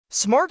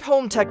Smart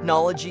home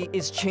technology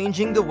is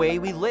changing the way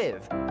we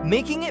live,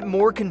 making it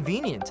more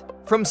convenient.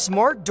 From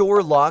smart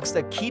door locks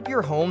that keep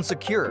your home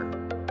secure,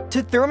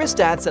 to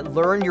thermostats that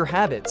learn your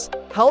habits,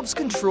 helps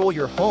control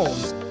your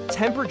home's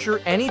temperature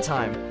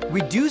anytime,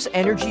 reduce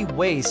energy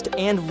waste,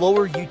 and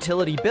lower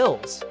utility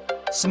bills.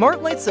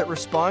 Smart lights that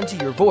respond to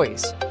your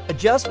voice,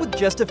 adjust with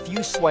just a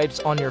few swipes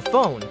on your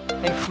phone,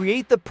 and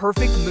create the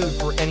perfect mood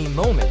for any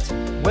moment,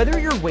 whether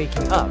you're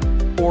waking up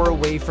or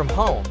away from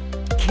home.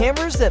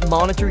 Cameras that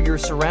monitor your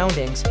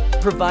surroundings,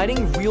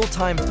 providing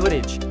real-time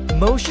footage,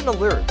 motion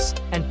alerts,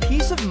 and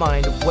peace of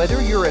mind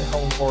whether you're at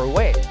home or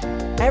away.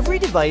 Every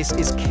device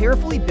is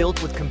carefully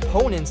built with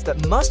components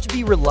that must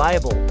be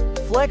reliable,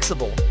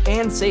 flexible,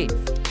 and safe.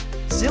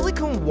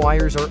 Silicone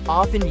wires are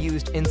often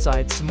used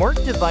inside smart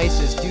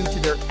devices due to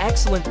their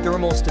excellent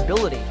thermal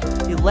stability,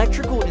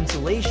 electrical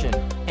insulation,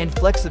 and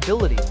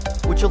flexibility,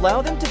 which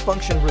allow them to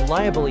function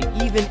reliably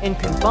even in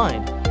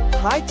confined,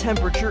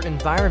 high-temperature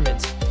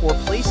environments or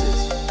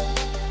places.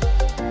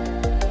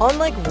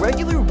 Unlike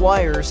regular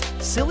wires,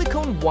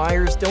 silicone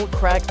wires don't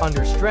crack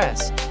under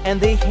stress, and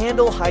they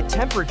handle high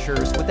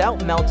temperatures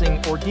without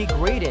melting or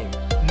degrading,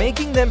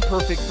 making them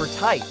perfect for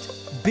tight,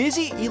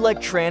 busy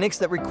electronics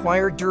that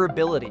require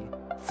durability,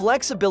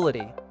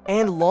 flexibility,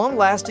 and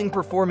long-lasting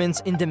performance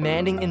in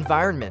demanding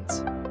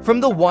environments. From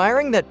the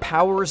wiring that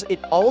powers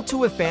it all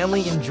to a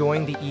family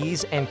enjoying the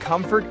ease and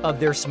comfort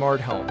of their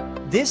smart home,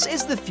 this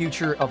is the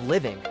future of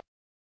living.